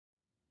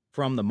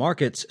From the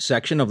Markets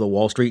section of the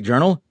Wall Street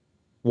Journal,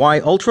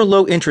 Why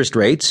Ultra-Low Interest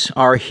Rates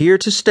Are Here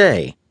to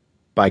Stay,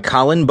 by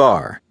Colin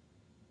Barr.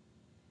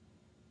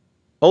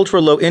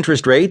 Ultra-low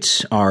interest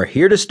rates are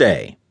here to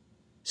stay.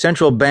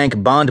 Central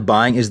bank bond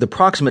buying is the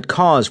proximate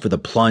cause for the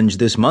plunge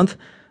this month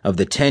of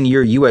the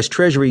 10-year U.S.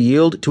 Treasury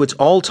yield to its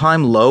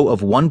all-time low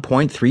of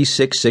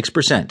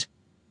 1.366%.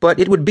 But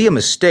it would be a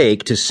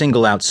mistake to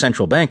single out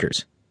central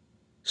bankers.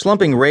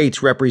 Slumping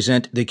rates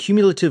represent the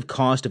cumulative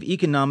cost of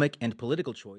economic and political choice.